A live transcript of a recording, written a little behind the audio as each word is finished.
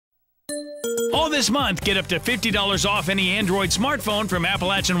All this month, get up to $50 off any Android smartphone from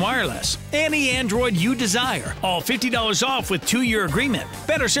Appalachian Wireless. Any Android you desire. All $50 off with 2-year agreement.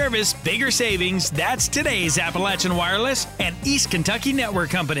 Better service, bigger savings. That's today's Appalachian Wireless and East Kentucky Network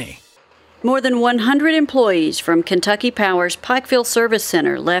Company. More than 100 employees from Kentucky Power's Pikeville Service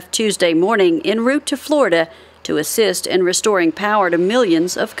Center left Tuesday morning en route to Florida to assist in restoring power to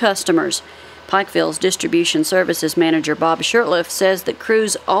millions of customers. Pikeville's Distribution Services Manager Bob Shurtleff says that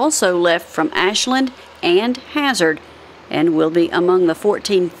crews also left from Ashland and Hazard and will be among the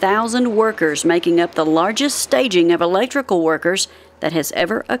 14,000 workers making up the largest staging of electrical workers that has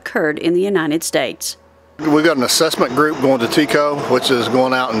ever occurred in the United States. We've got an assessment group going to TECO, which is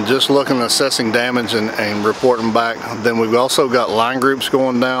going out and just looking and assessing damage and reporting back. Then we've also got line groups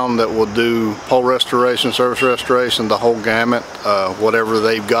going down that will do pole restoration, service restoration, the whole gamut. Whatever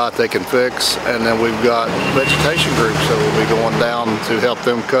they've got, they can fix. And then we've got vegetation groups that will be going down to help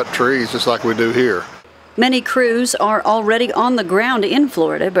them cut trees, just like we do here. Many crews are already on the ground in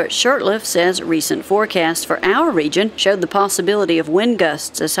Florida, but Shurtleff says recent forecasts for our region showed the possibility of wind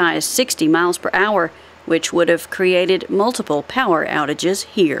gusts as high as 60 miles per hour, which would have created multiple power outages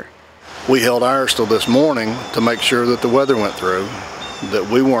here. We held ours till this morning to make sure that the weather went through, that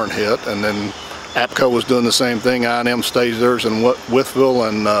we weren't hit, and then APCO was doing the same thing. I&M staged theirs in Wytheville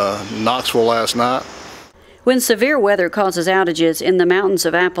and Knoxville last night. When severe weather causes outages in the mountains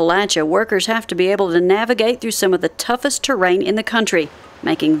of Appalachia, workers have to be able to navigate through some of the toughest terrain in the country,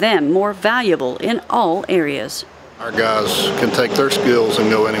 making them more valuable in all areas. Our guys can take their skills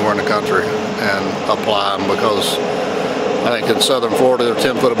and go anywhere in the country and apply them, because I think in southern Florida they're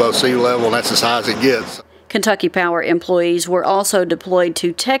 10 foot above sea level, and that's as high as it gets. Kentucky Power employees were also deployed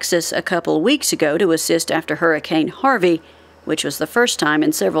to Texas a couple of weeks ago to assist after Hurricane Harvey, which was the first time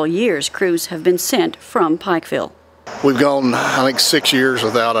in several years crews have been sent from Pikeville. We've gone, I think, 6 years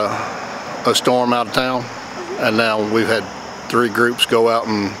without a storm out of town, and now we've had 3 groups go out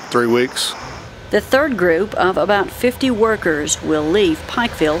in 3 weeks. The third group of about 50 workers will leave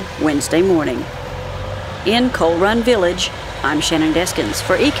Pikeville Wednesday morning. In Coal Run Village, I'm Shannon Deskins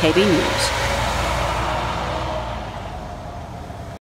for EKB News.